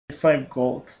5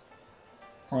 gold.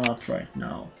 Not right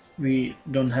now. We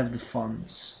don't have the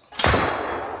funds.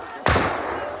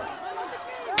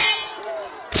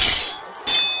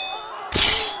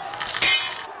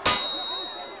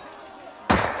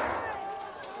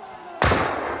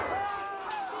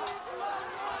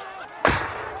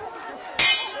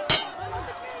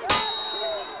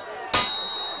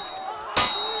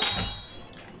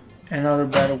 Another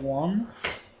battle won.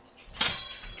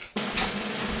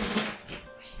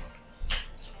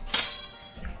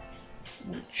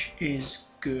 Which is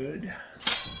good.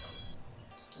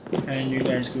 And you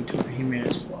guys go to Bohemia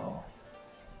as well.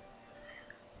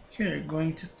 Okay, they're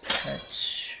going to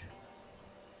patch.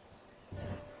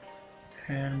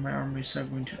 And my armies are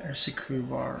going to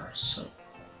Ersekrivar, so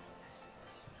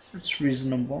it's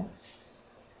reasonable.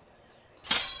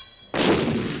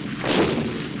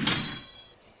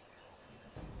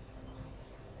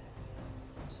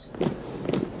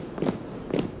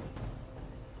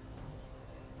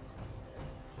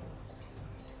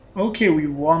 Okay, we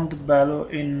won the battle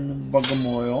in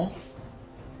Bagamoyo.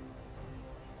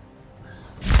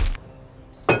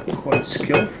 Quite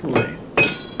skillfully.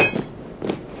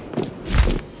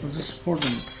 Was the support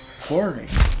in 40?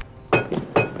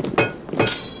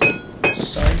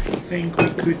 So I think we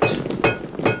could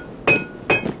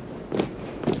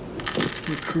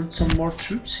recruit some more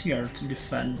troops here to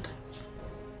defend.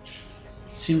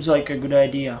 Seems like a good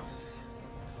idea.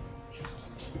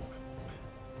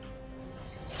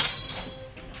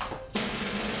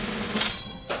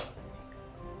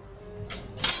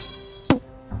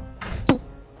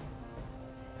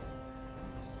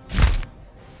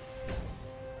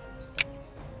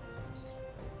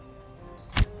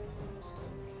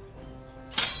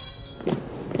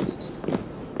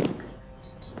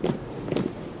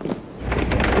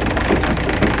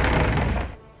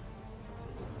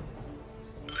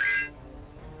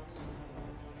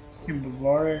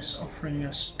 Bavaria is offering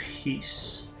us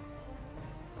peace,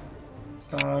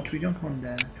 but we don't want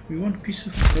that. We want peace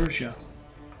with Persia.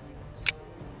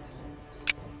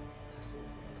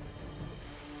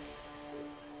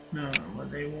 No,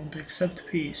 but they won't accept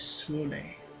peace, will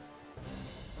they?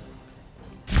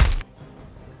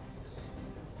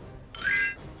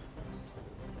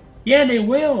 Yeah, they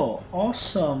will!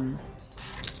 Awesome!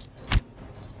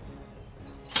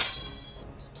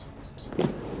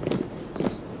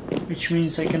 Which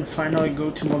means I can finally go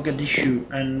to Mogadishu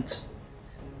and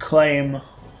claim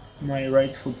my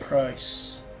rightful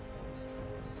prize.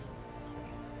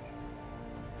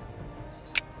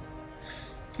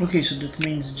 Okay, so that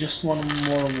means just one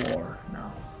more war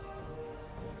now.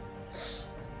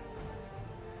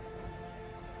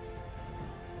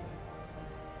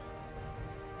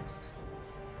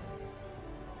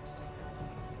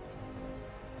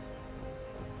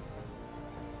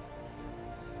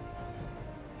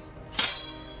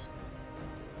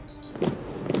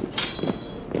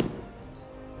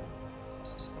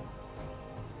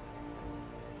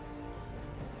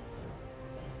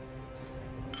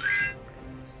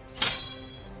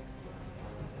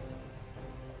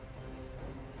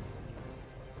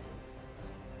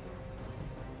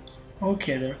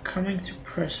 Okay, they're coming to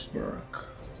Pressburg,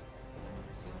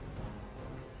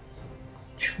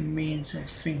 which means I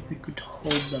think we could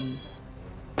hold them.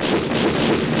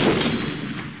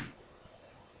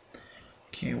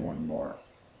 Okay, one more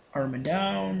army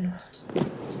down.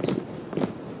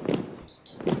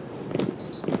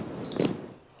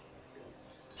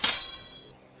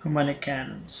 How many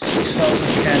cannons?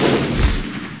 6,000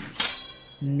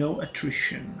 cannons. No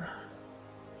attrition.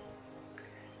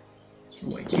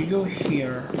 Wait, you go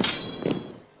here,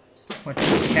 but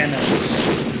your cannons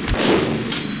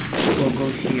will go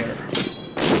here,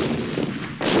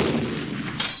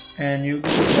 and you go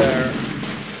there,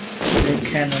 your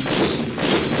cannons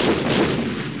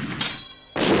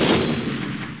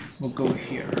will go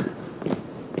here.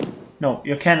 No,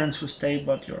 your cannons will stay,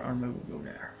 but your army will go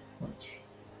there. Okay.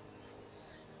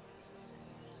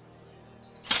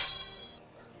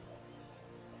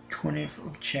 th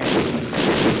of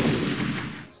January.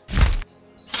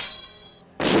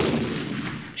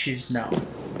 Which is now.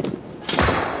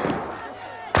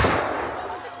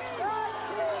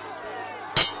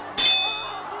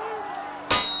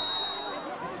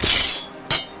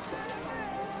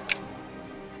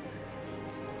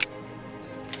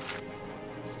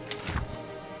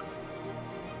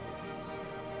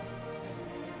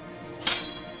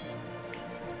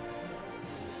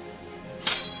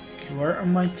 Where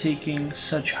am I taking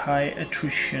such high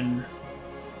attrition?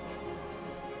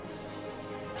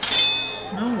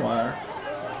 Nowhere.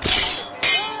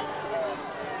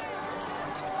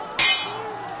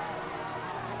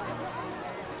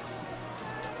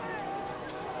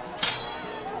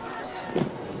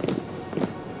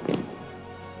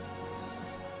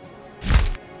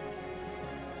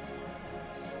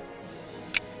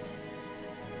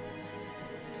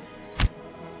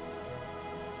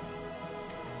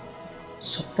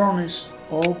 Sopron is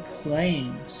all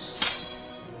plains.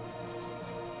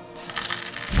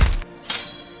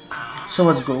 So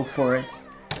let's go for it.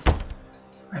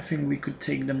 I think we could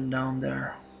take them down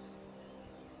there.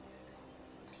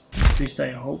 At least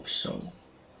I hope so.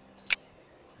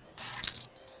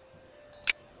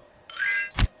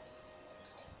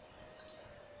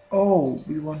 Oh,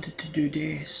 we wanted to do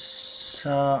this.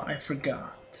 I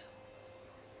forgot.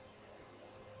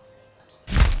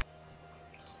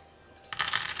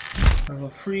 Level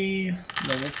 3,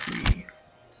 level 3.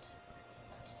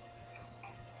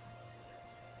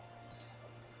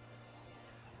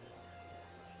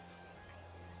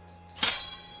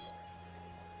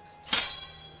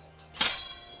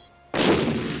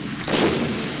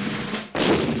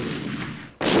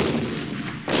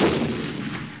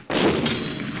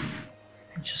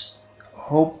 Just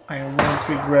hope I won't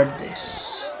regret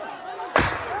this.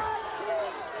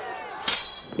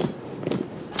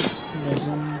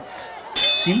 Doesn't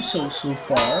seem so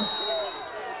far.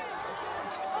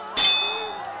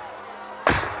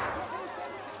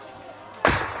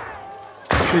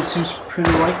 Actually, it seems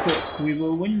pretty likely we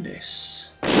will win this.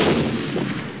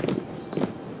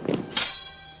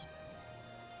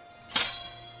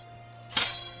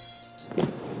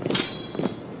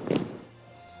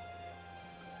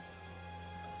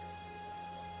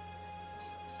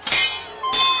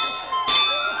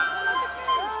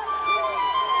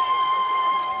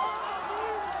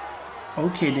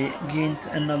 Okay, they gained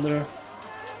another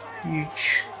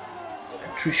huge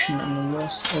attrition and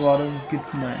lost a lot of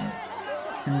good men,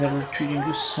 and they're retreating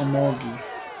to Somogi,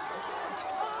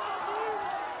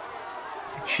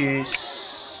 which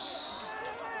is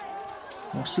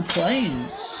mostly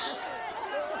plains.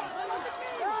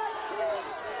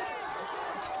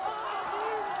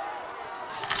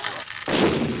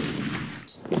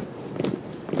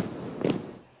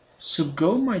 So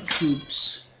go, my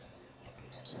troops.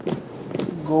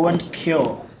 Go and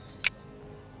kill.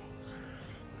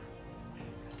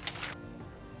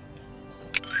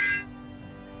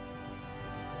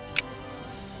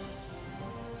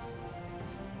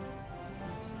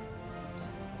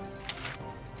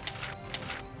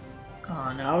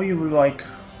 Now you would like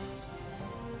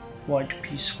white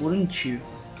peace, wouldn't you?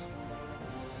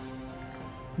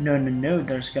 No,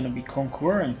 there's gonna be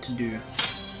concurrent to do.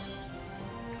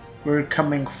 We're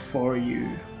coming for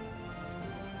you.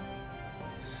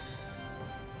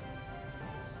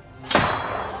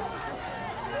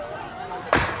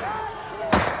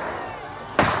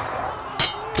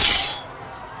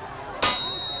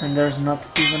 And there's not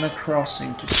even a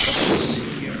crossing to stop us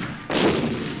here.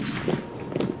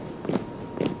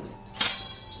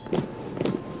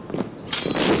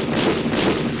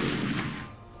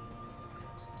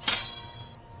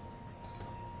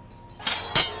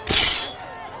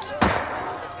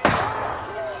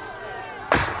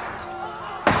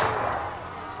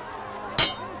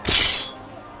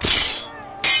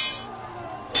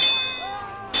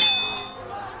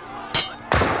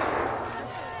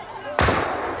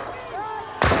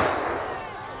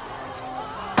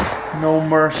 No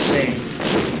mercy.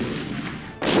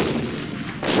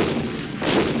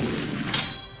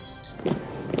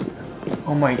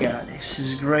 Oh my god, this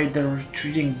is great. They're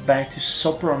retreating back to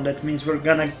Sopron. That means we're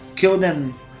gonna kill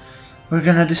them. We're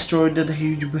gonna destroy that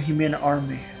huge Bohemian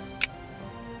army.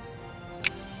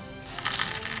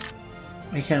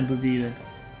 I can't believe it.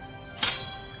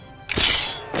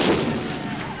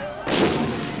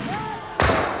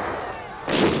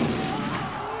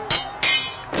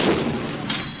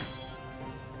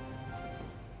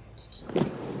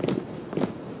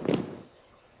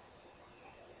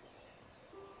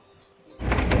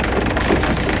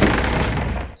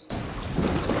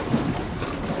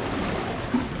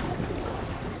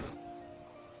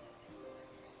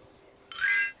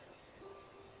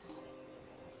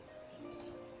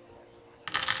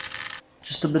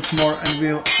 Just a bit more and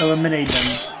we'll eliminate them.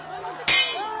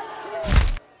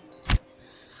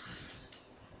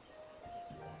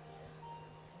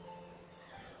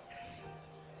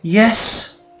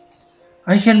 Yes!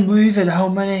 I can't believe it, how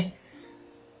many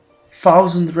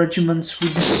thousand regiments we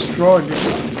destroyed. It's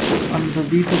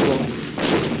unbelievable.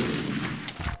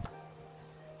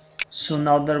 So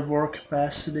now their war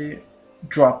capacity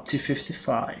dropped to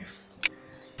 55.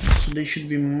 So they should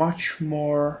be much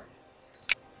more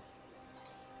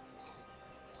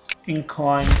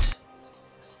inclined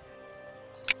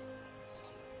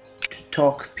to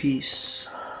talk peace.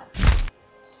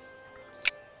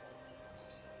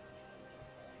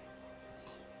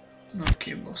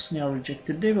 Okay, Bosnia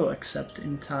rejected. They will accept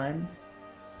in time.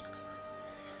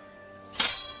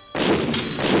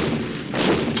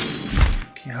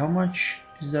 Okay, how much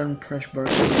Is there in Pressburg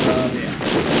in Moravia?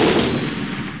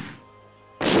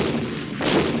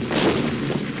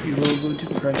 You will go to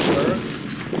Pressburg,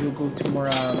 you will go to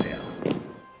Moravia.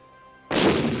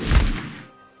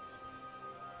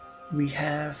 We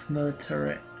have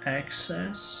military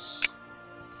access,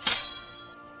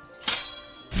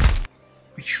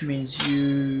 which means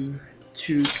you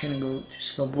two can go to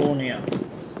Slavonia.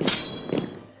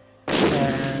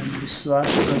 And this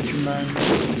last regiment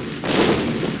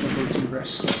will go to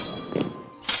Breslau.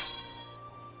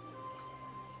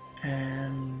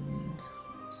 And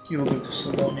you will go to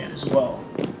Slavonia as well.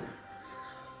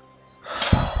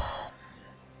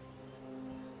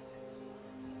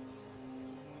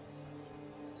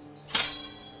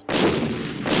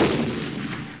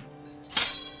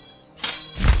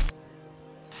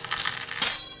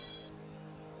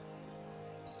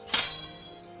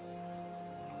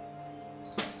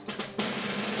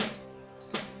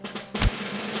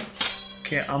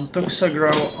 Okay,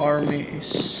 Antoxagrau army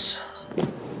is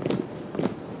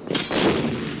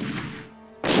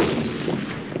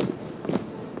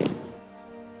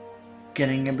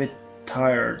getting a bit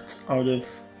tired out of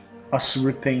us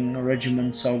ripping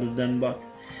regiments out of them, but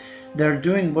they're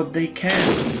doing what they can.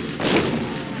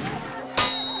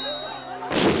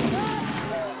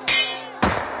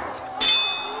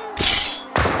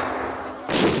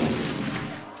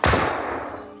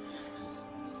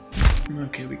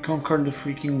 Okay, we conquered the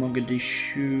freaking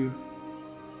Mogadishu.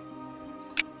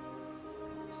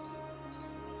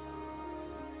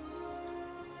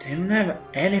 They didn't have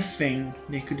anything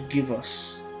they could give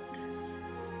us.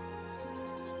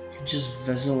 You could just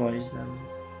vassalize them.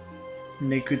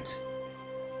 And they could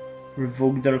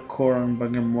revoke their core on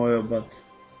Bagamoyo, but...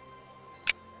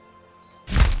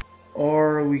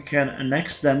 Or we can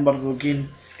annex them, but we'll gain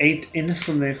 8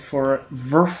 infamy for a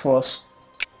worthless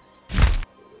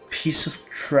piece of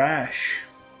trash.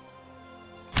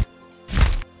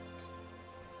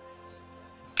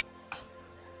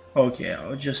 Okay,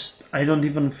 I don't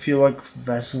even feel like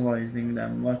vassalizing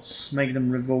them. Let's make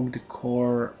them revoke the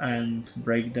core and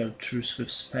break their truce with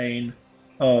Spain.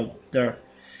 Their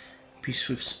peace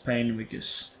with Spain,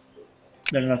 because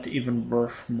they're not even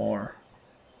worth more.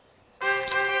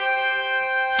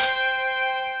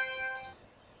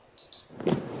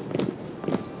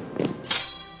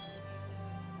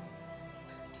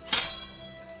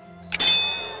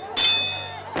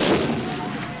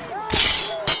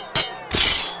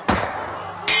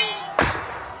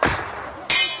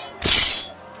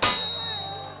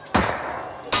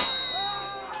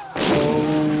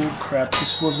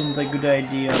 This wasn't a good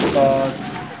idea, but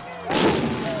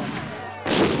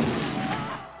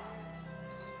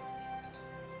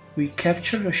we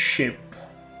captured a ship.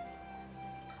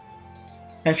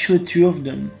 Actually, 2 of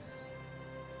them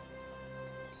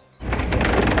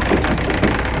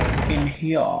in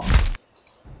here.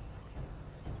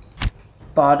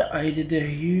 But I did a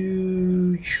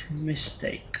huge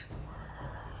mistake.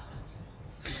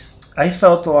 I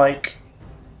felt like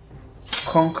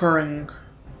reconquering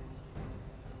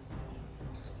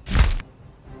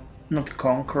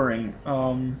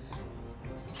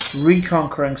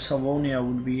Slavonia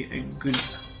would be a good...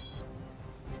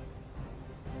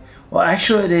 Well,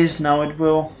 actually it is now. It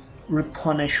will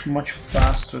replenish much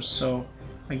faster, so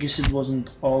I guess it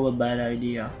wasn't all a bad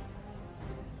idea.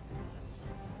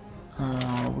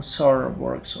 What's our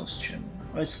war exhaustion?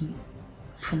 Oh, it's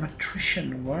from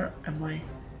attrition. Where am I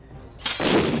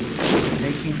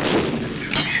taking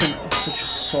attrition of such a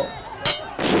sort?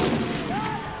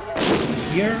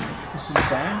 Here? Is it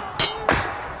that?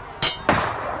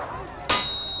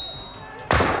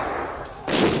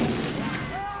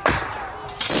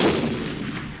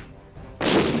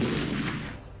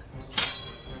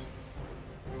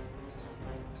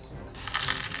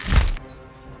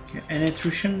 Okay, any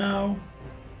attrition now?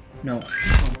 No.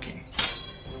 Okay.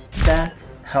 That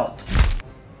helped.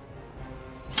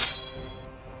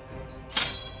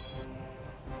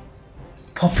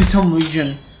 Popitom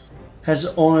Legion has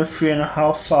only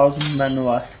 3,500 men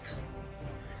left.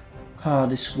 Ah,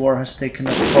 this war has taken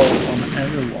a toll on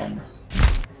everyone.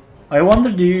 I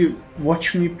wonder, do you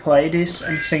watch me play this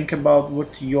and think about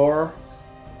what your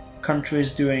country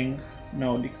is doing?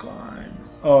 No, decline.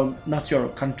 Oh, not your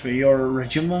country, your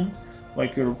regiment.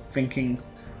 Like you're thinking,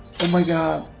 oh my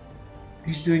god,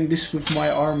 he's doing this with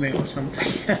my army or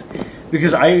something.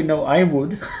 Because I know I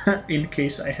would, in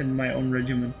case I had my own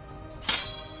regiment.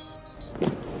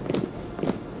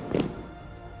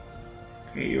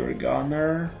 Okay, you're a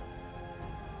gunner.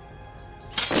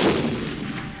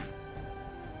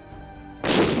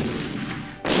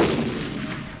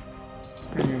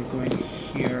 And you're going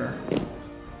here.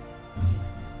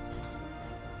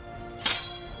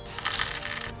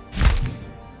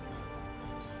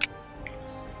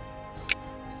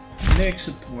 they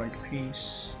accept white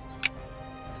peace?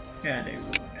 Yeah, they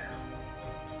would.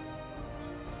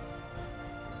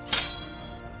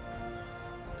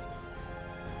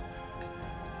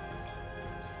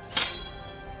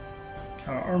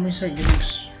 Our armies are getting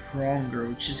stronger,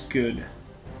 which is good.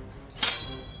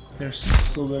 They're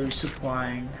slowly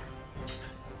resupplying.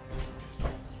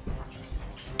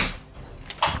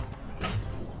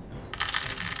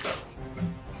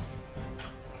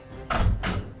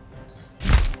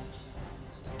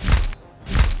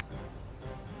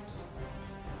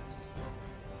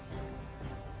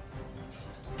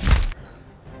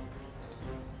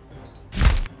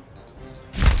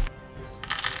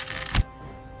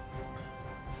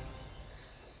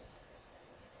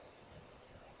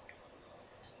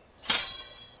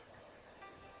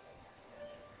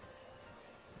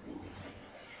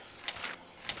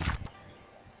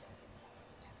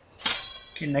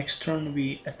 Okay, next turn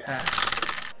we attack.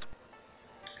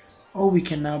 Oh, we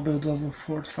can now build level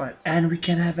 45 and we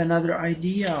can have another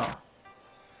idea.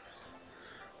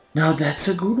 Now that's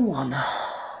a good one. Now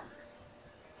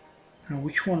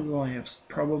which one will I have?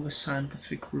 Probably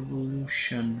scientific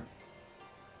revolution.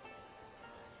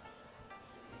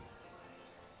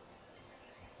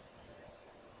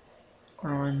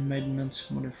 Or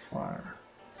maintenance modifier.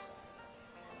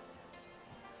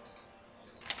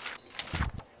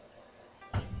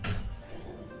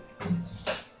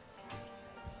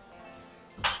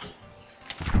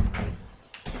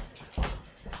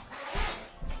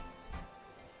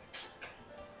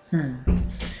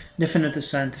 Definitely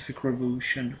scientific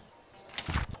revolution.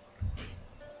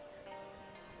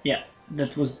 Yeah,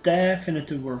 that was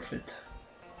definitely worth it.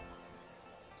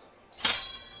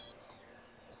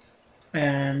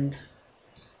 And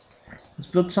let's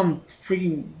build some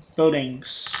freaking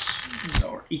buildings.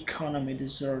 Our economy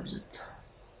deserves it.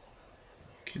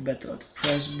 Okay, battle at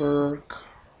Pressburg.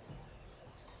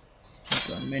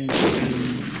 Battle at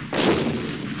Minden.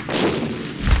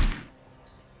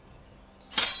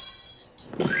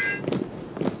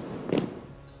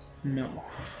 No.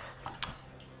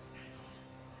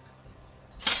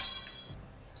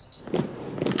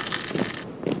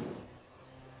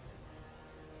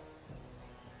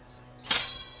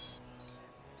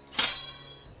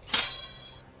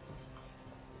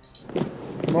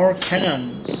 More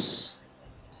cannons.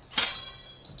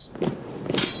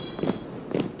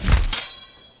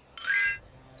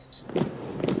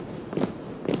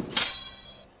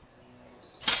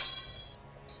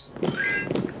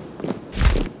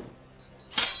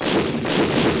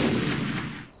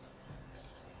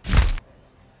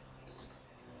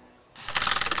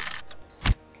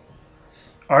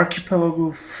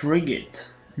 Archipelago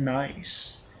frigate.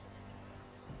 Nice.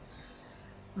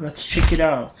 Let's check it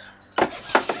out.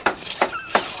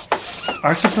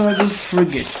 Archipelago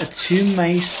frigate, a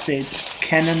two-masted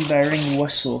cannon-bearing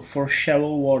vessel for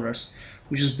shallow waters,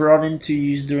 which was brought into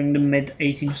use during the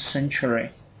mid-18th century.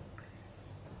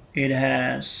 It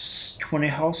has 20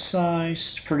 hull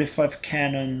size, 35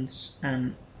 cannons,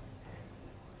 and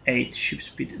 8 ship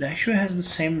speed. It actually has the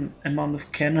same amount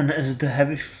of cannon as the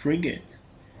heavy frigate.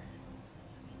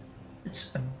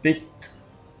 It's a bit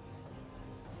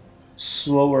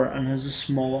slower and has a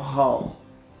smaller hull,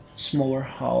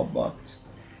 but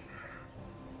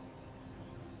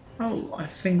oh, I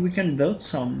think we can build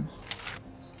some.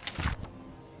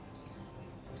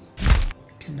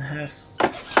 Can have I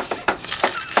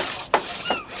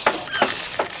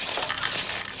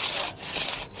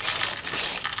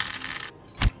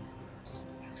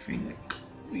think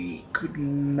we could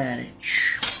manage.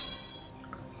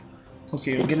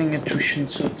 Okay, we're getting attrition,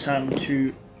 so time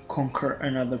to conquer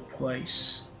another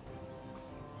place.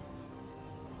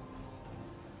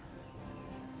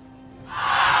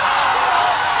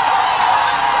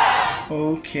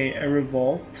 Okay, a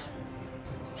revolt.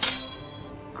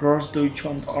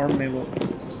 Grossdeutschland army will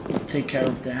take care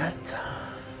of that.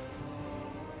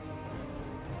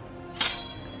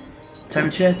 Time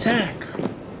to attack.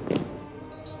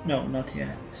 No, not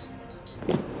yet.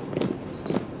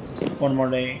 One more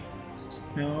day.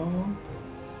 No.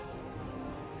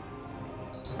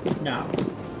 Now.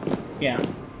 Yeah.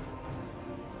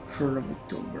 3rd of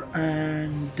October.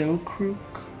 And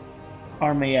Dokrook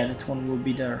army, yeah, that one will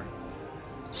be there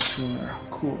sooner.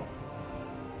 Cool.